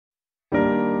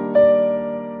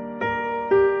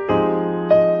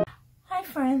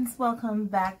friends, welcome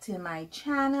back to my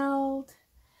channel.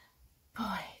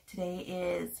 Boy, today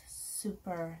is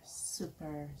super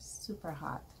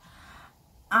hot.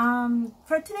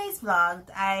 For today's vlog,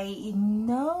 I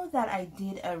know that I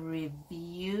did a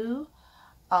review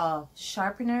of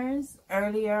sharpeners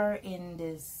earlier in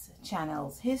this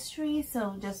channel's history,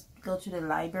 so just go to the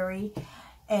library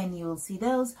and you'll see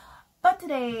those. But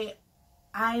today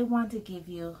I want to give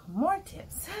you more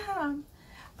tips.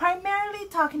 Primarily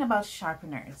talking about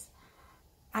sharpeners.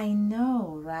 I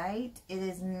know, right? It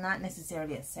is not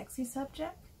necessarily a sexy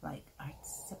subject like art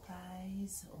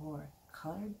supplies or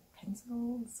colored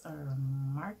pencils or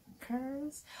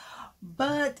markers,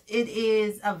 but it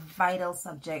is a vital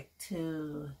subject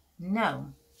to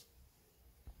know.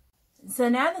 So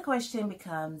now the question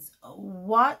becomes,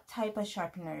 what type of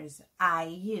sharpeners I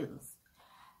use?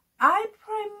 I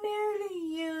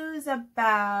primarily use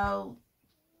about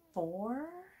 4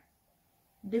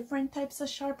 different types of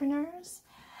sharpeners,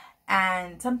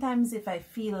 and sometimes if I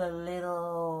feel a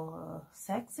little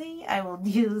sexy I will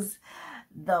use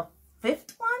the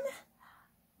 5th one,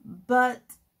 but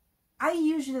I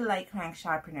usually like crank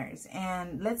sharpeners.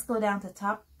 And let's go down to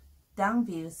top down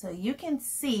view so you can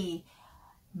see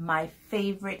my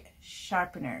favorite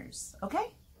sharpeners.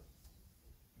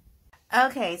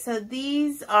 Okay, so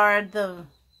these are the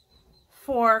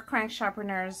 4 crank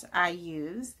sharpeners I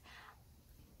used.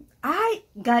 I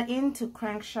got into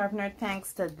crank sharpener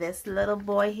thanks to this little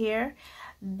boy here.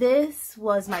 This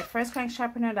was my first crank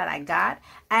sharpener that I got.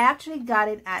 I actually got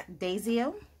it at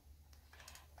Daisio.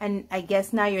 And I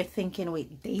guess now you're thinking,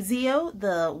 wait, Daisio?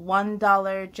 The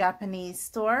 $1 Japanese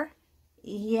store?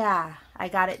 Yeah, I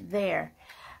got it there.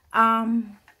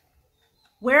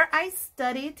 Where I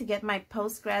studied to get my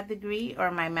post-grad degree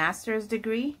or my master's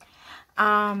degree,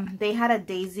 they had a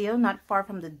Daisio not far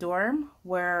from the dorm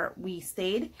where we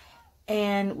stayed,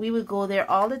 and we would go there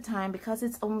all the time because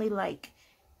it's only like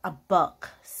 $1.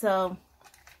 So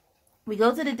we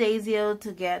go to the Daisio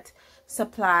to get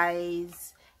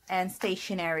supplies and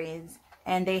stationaries,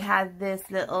 and they had this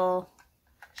little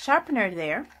sharpener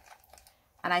there,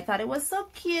 and I thought it was so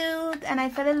cute and I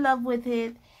fell in love with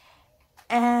it.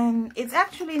 And it's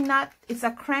actually not, it's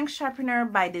a crank sharpener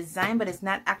by design, but it's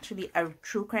not actually a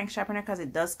true crank sharpener because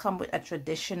it does come with a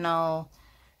traditional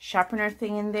sharpener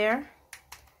thing in there.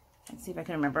 Let's see if I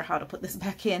can remember how to put this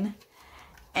back in.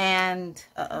 And,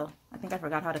 I think I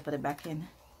forgot how to put it back in.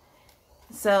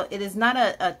 So it is not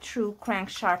a true crank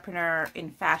sharpener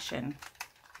in fashion.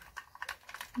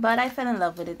 But I fell in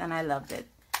love with it and I loved it.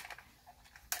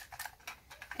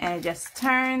 And it just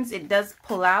turns, it does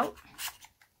pull out.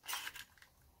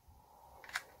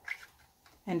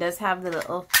 And does have the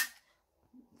little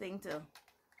thing to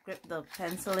grip the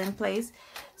pencil in place.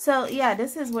 So yeah,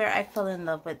 this is where I fell in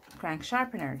love with crank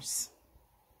sharpeners.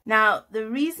 Now the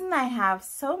reason I have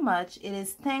so much, it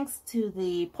is thanks to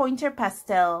the pointer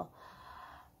pastel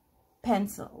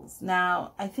pencils.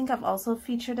 Now I think I've also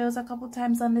featured those a couple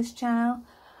times on this channel.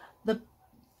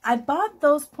 I bought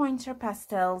those pointer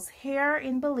pastels here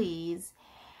in Belize,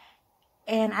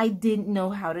 and I didn't know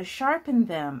how to sharpen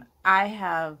them. I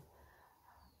have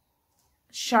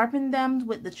sharpen them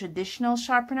with the traditional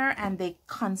sharpener and they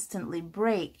constantly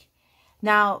break.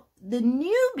 Now the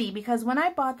newbie, because when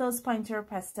I bought those pointer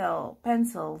pastel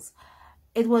pencils,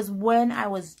 it was when I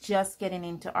was just getting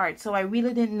into art, so I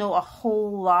really didn't know a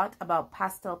whole lot about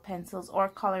pastel pencils or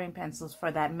coloring pencils for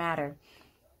that matter.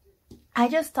 I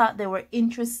just thought they were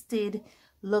interesting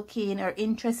looking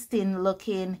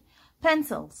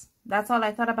pencils. That's all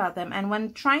I thought about them, and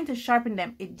when trying to sharpen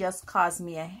them it just caused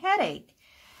me a headache.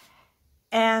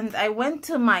 And I went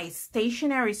to my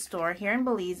stationery store here in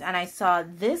Belize and I saw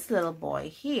this little boy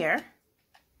here,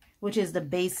 which is the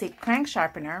basic crank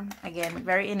sharpener. Again,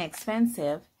 very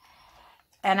inexpensive.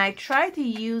 And I tried to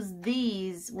use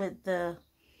these with the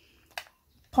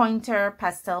pointer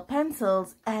pastel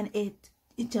pencils and it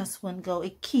just wouldn't go.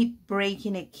 It keep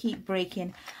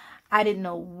breaking, I didn't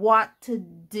know what to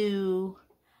do.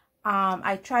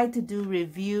 I tried to do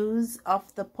reviews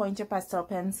of the pointer pastel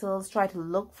pencils, tried to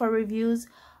look for reviews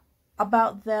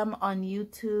about them on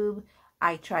YouTube.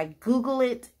 I tried Google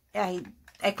it. I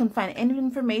couldn't find any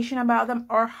information about them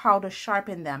or how to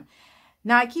sharpen them.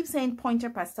 Now I keep saying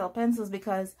pointer pastel pencils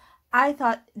because I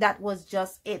thought that was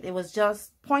just it. It was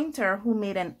just Pointer who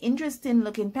made an interesting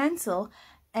looking pencil,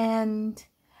 and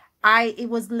it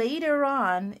was later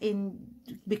on in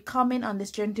becoming on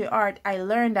this journey to art, I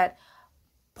learned that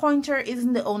Pointer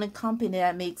isn't the only company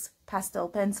that makes pastel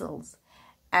pencils.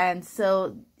 And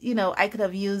so, you know, I could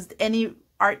have used any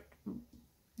art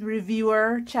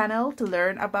reviewer channel to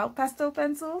learn about pastel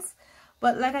pencils,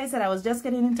 But like I said, I was just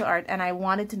getting into art and I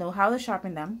wanted to know how to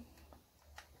sharpen them.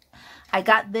 I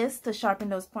got this to sharpen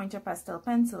those pointer pastel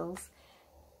pencils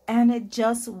and it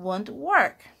just won't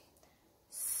work.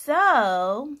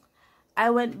 So I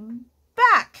went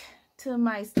back to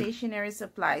my stationery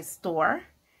supply store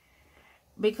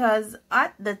because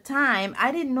at the time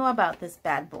I didn't know about this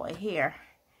bad boy here.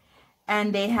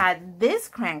 And they had this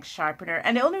crank sharpener.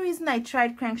 And the only reason I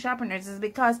tried crank sharpeners is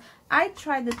because I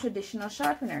tried the traditional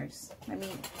sharpeners. Let me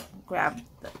grab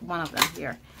one of them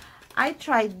here. I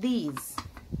tried these.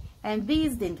 And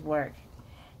these didn't work.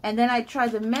 And then I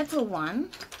tried the metal one.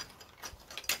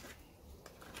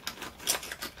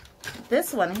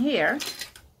 This one here.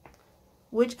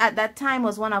 Which at that time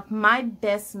was one of my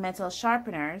best metal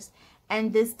sharpeners.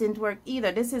 And this didn't work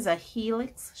either. This is a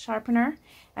Helix sharpener.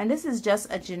 And this is just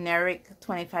a generic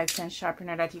 25-cent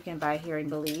sharpener that you can buy here in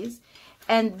Belize.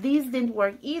 And these didn't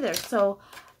work either. So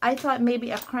I thought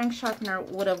maybe a crank sharpener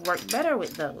would have worked better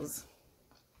with those.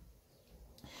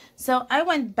 So I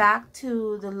went back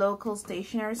to the local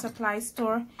stationery supply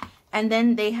store. And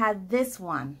then they had this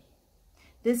one.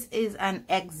 This is an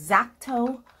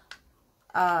X-Acto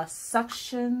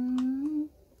suction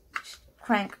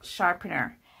crank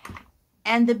sharpener.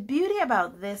 And the beauty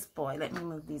about this boy, let me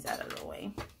move these out of the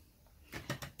way,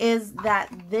 is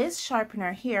that this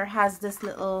sharpener here has this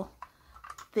little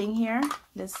thing here,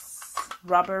 this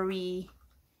rubbery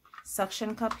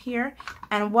suction cup here.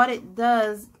 And what it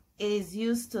does is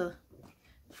used to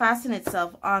fasten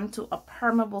itself onto a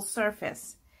permeable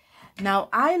surface. Now,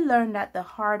 I learned that the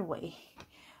hard way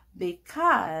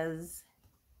because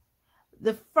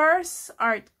the first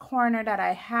art corner that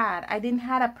I had, I didn't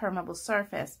have a permeable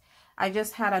surface. I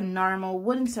just had a normal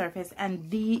wooden surface,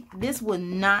 and this would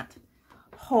not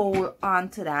hold on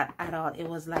to that at all. It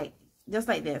was like, just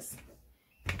like this.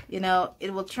 You know,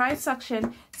 it will try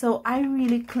suction, so I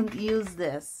really couldn't use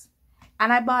this.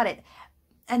 And I bought it.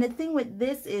 And the thing with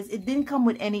this is, it didn't come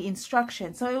with any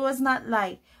instruction. So it was not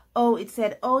like, oh, it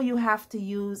said, oh, you have to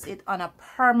use it on a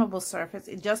permeable surface.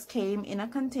 It just came in a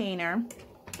container.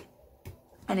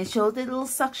 And it shows the little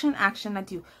suction action that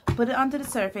you put it onto the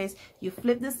surface, you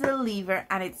flip this little lever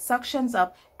and it suctions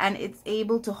up and it's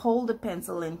able to hold the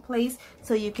pencil in place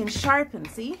so you can sharpen,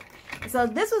 see? So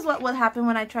this is what will happen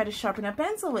when I try to sharpen a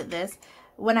pencil with this.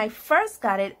 When I first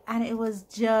got it, and it was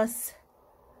just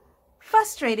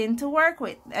frustrating to work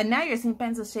with. And now you're seeing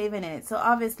pencil shaving in it. So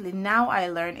obviously now I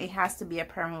learned it has to be a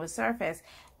permeable surface.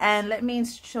 And let me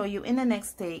show you in the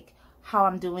next take how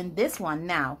I'm doing this one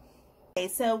now. Okay,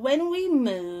 so when we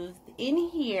moved in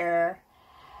here,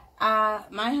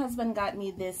 my husband got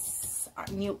me this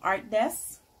new art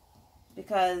desk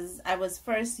because I was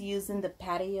first using the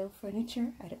patio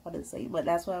furniture. I don't want to say, but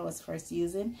that's what I was first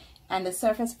using. And the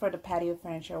surface for the patio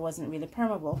furniture wasn't really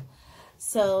permeable.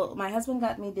 So my husband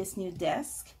got me this new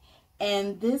desk.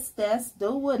 And this desk,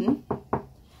 though wooden,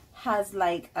 has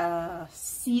like a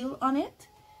seal on it.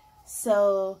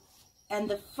 So... and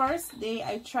the first day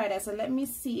I tried, I said, let me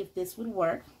see if this would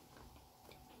work.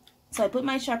 So I put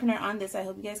my sharpener on this. I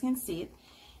hope you guys can see it.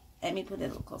 Let me put it a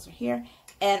little closer here.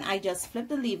 And I just flipped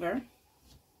the lever.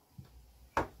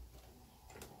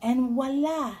 And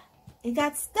voila, it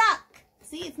got stuck.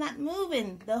 See, it's not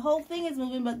moving. The whole thing is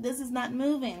moving, but this is not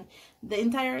moving. The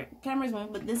entire camera is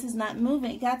moving, but this is not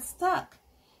moving. It got stuck.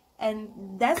 And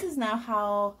this is now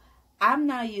how... I'm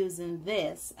now using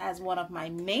this as one of my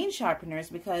main sharpeners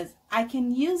because I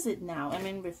can use it now. I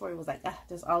mean, before it was like,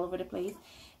 just all over the place.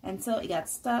 And so it got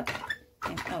stuck.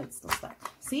 And, oh, it's still stuck.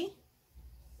 See?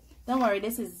 Don't worry,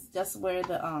 this is just where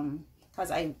the,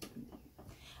 because I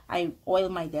oil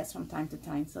my desk from time to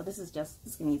time. So this is just,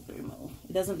 it's going to need to be removed.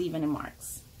 It doesn't leave any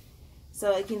marks.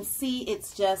 So you can see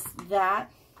it's just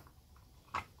that.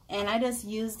 And I just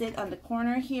used it on the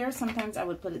corner here. Sometimes I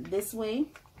would put it this way.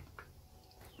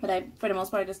 But I, for the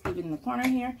most part, I just leave it in the corner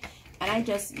here. And I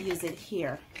just use it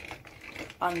here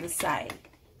on the side.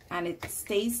 And it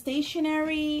stays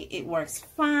stationary. It works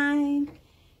fine.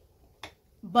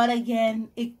 But again,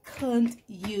 it couldn't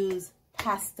use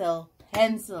pastel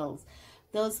pencils.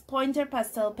 Those pointer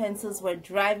pastel pencils were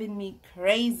driving me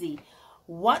crazy.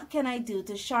 What can I do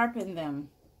to sharpen them?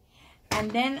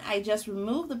 And then I just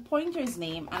removed the pointer's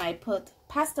name and I put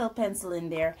pastel pencil in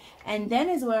there. And then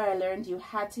is where I learned you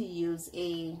had to use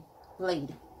a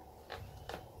blade.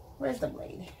 Where's the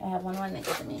blade? I have one right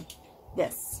next to me.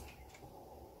 This.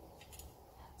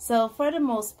 So for the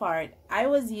most part, I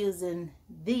was using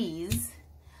these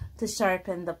to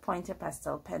sharpen the pointer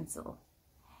pastel pencil.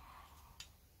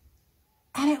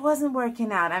 And it wasn't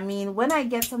working out. I mean, when I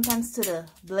get sometimes to the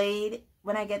blade,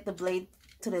 when I get the blade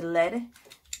to the lead,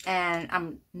 and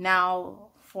I'm now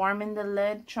forming the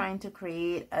lid, trying to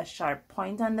create a sharp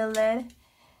point on the lid,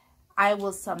 I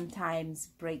will sometimes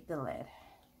break the lid.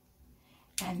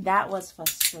 And that was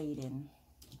frustrating.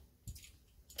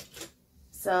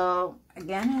 So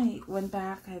again, I went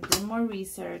back, I did more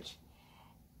research,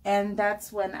 and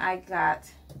that's when I got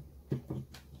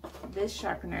this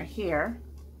sharpener here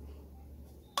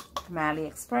from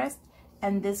AliExpress.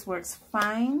 And this works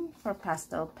fine for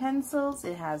pastel pencils.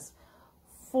 It has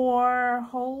 4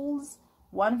 holes,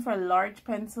 one for large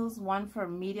pencils, one for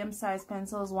medium-sized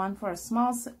pencils, one for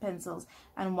small pencils,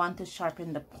 and one to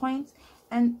sharpen the point.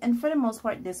 And for the most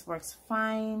part, this works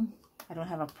fine. I don't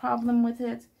have a problem with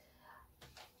it.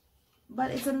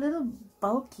 But it's a little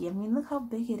bulky. I mean, look how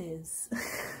big it is.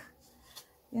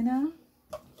 You know?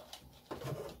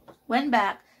 Went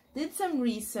back, did some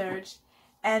research,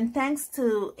 and thanks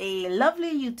to a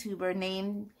lovely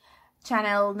YouTuber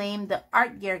channel named The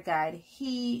Art Gear Guide,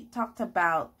 he talked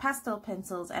about pastel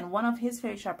pencils, and one of his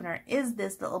favorite sharpener is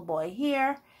this little boy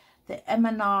here, the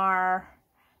M&R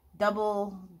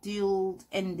double dual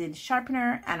ended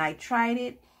sharpener, and I tried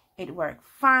it. It worked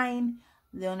fine.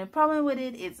 The only problem with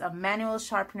it is a manual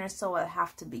sharpener, so it'll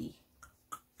have to be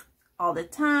all the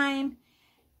time,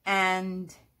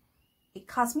 and it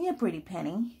cost me a pretty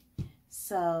penny.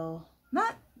 So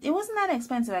it wasn't that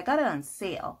expensive. I got it on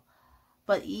sale.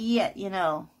 But yet, you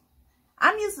know,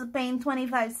 I'm used to paying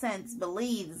 25 cents,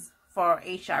 Belize, for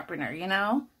a sharpener, you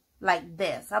know, like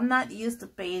this. I'm not used to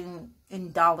paying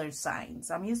in dollar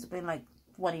signs. I'm used to paying like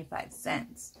 25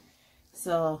 cents.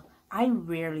 So I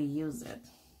rarely use it.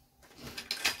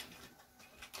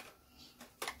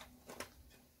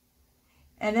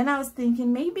 And then I was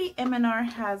thinking maybe M&R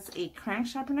has a crank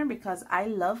sharpener, because I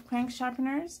love crank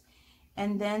sharpeners.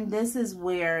 And then this is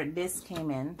where this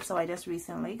came in. So I just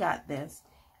recently got this.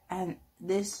 And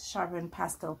this sharpened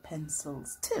pastel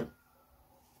pencils too.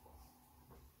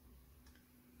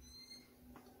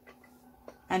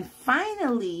 And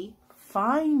finally,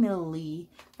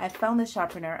 I found a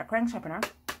sharpener, a crank sharpener,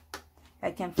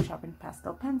 that can sharpen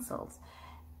pastel pencils.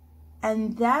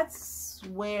 And that's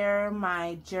where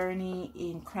my journey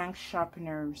in crank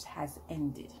sharpeners has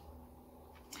ended.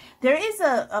 There is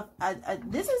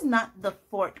this is not the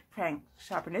 4th crank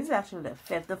sharpener. This is actually the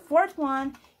 5th. The 4th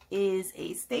one is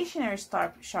a stationary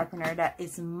sharpener that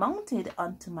is mounted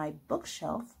onto my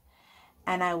bookshelf.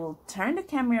 And I will turn the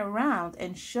camera around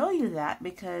and show you that,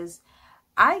 because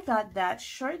I got that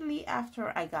shortly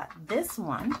after I got this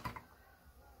one,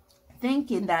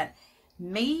 thinking that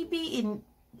maybe in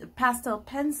pastel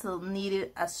pencil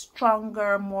needed a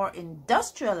stronger, more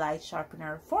industrialized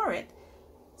sharpener for it.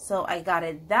 So I got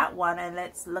it that one, and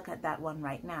let's look at that one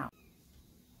right now.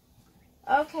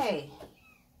 Okay,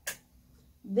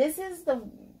 this is the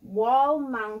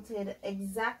wall-mounted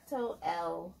X-Acto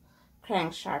L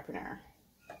crank sharpener.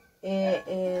 It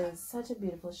is such a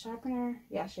beautiful sharpener.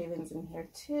 Yeah, shavings in here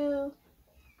too.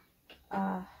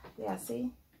 Yeah, see?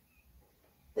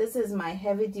 This is my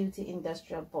heavy-duty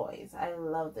industrial boys. I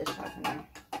love this sharpener.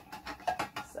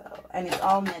 And it's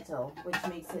all metal, which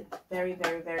makes it very,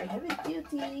 very, very heavy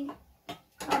duty.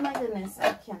 Oh my goodness,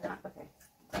 I cannot.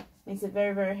 Okay. Makes it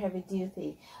very, very heavy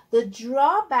duty. The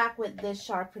drawback with this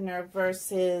sharpener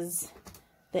versus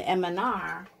the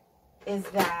M&R is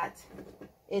that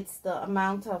it's the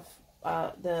amount of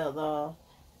the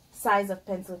size of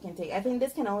pencil it can take. I think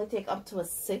this can only take up to a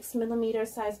 6mm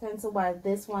size pencil, while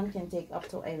this one can take up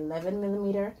to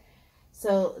 11mm.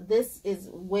 So this is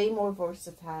way more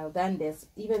versatile than this,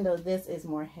 even though this is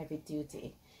more heavy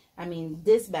duty. I mean,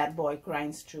 this bad boy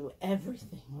grinds through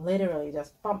everything, literally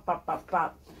just pump, pump, pump,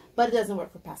 pump. But it doesn't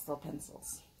work for pastel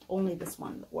pencils. Only this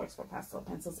one works for pastel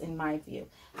pencils, in my view.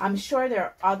 I'm sure there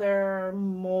are other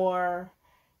more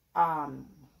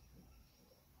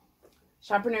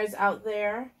sharpeners out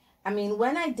there. I mean,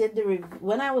 when I did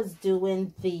when I was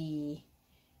doing the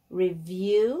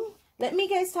review, let me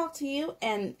guys talk to you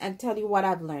and tell you what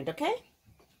I've learned, okay?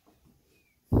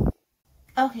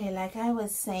 Okay, like I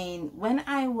was saying, when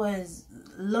I was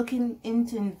looking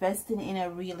into investing in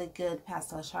a really good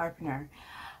pastel sharpener,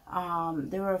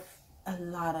 there were a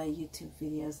lot of YouTube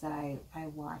videos that I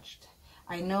watched.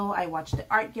 I know I watched the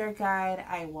Art Gear Guide.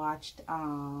 I watched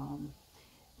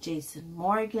Jason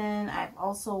Morgan. I've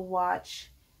also watched,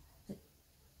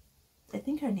 I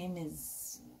think her name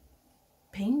is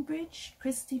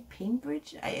Christy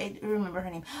Painbridge. I remember her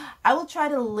name. I will try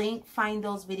to find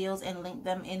those videos and link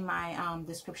them in my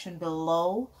description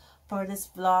below for this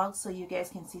vlog, so you guys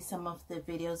can see some of the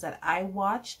videos that I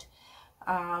watched.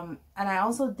 And I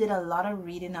also did a lot of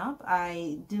reading up.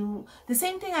 I do the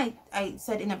same thing I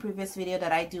said in a previous video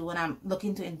that I do when I'm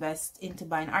looking to invest into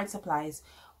buying art supplies,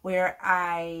 where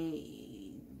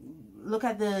I look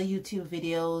at the YouTube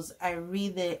videos, I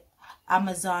read the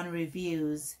Amazon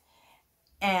reviews,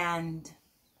 and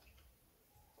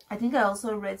I think I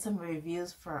also read some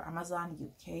reviews for Amazon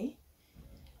UK,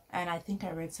 and I think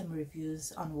I read some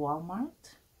reviews on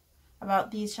Walmart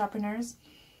about these sharpeners.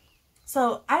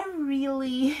 So I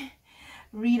really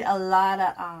read a lot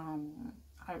of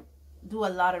I do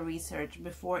a lot of research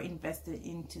before investing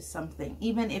into something,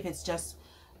 even if it's just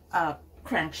a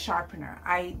crank sharpener.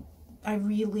 I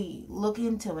really look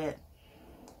into it.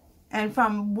 And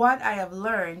from what I have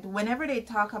learned, whenever they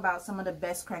talk about some of the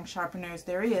best crank sharpeners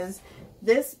there is,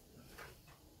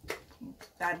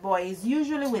 that boy is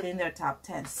usually within their top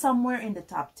 10, somewhere in the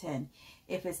top 10.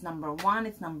 If it's number 1,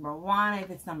 it's number 1.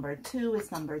 If it's number 2,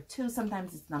 it's number 2.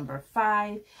 Sometimes it's number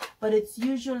 5, but it's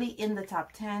usually in the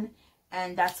top 10,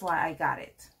 and that's why I got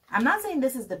it. I'm not saying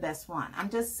this is the best one. I'm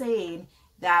just saying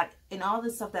that in all the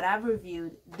stuff that I've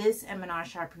reviewed, this M&R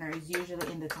sharpener is usually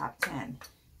in the top 10.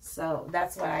 So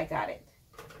that's why I got it.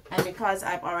 And because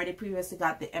I've already previously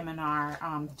got the M&R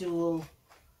dual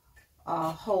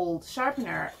hold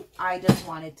sharpener, I just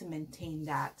wanted to maintain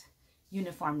that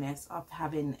uniformness of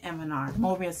having M&R,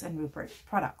 Mobius and Rupert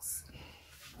products.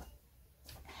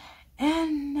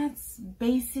 And that's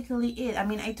basically it. I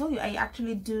mean, I told you I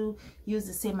actually do use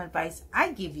the same advice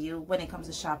I give you when it comes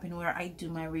to shopping, where I do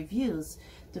my reviews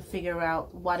to figure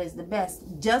out what is the best.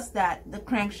 Just that the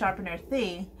crank sharpener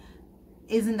thing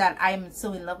isn't that I'm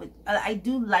so in love with. I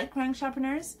do like crank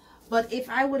sharpeners, but if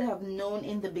I would have known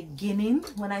in the beginning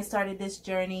when I started this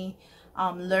journey,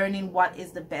 learning what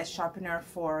is the best sharpener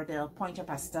for the pointer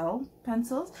pastel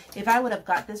pencils, if I would have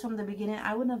got this from the beginning,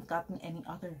 I wouldn't have gotten any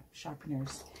other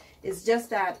sharpeners. It's just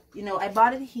that, you know, I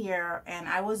bought it here and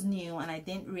I was new and I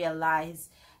didn't realize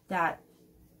that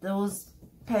those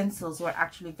pencils were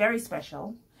actually very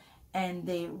special, and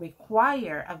they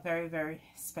require a very, very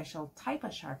special type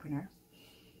of sharpener.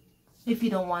 If you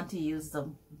don't want to use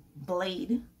the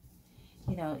blade,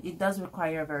 you know, it does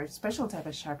require a very special type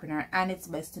of sharpener, and it's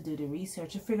best to do the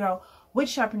research to figure out which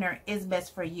sharpener is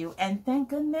best for you. And thank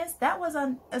goodness that was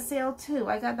on a sale too.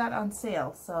 I got that on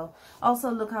sale. So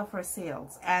also look out for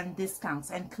sales and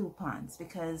discounts and coupons,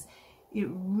 because it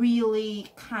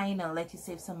really kind of lets you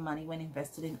save some money when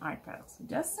invested in art products.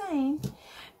 Just saying.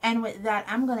 And with that,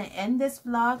 I'm going to end this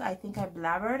vlog. I think I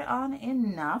blabbered on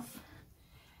enough.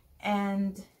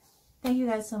 And thank you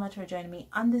guys so much for joining me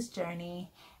on this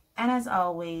journey. And as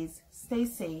always, stay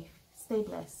safe, stay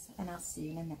blessed, and I'll see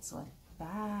you in the next one.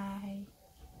 Bye.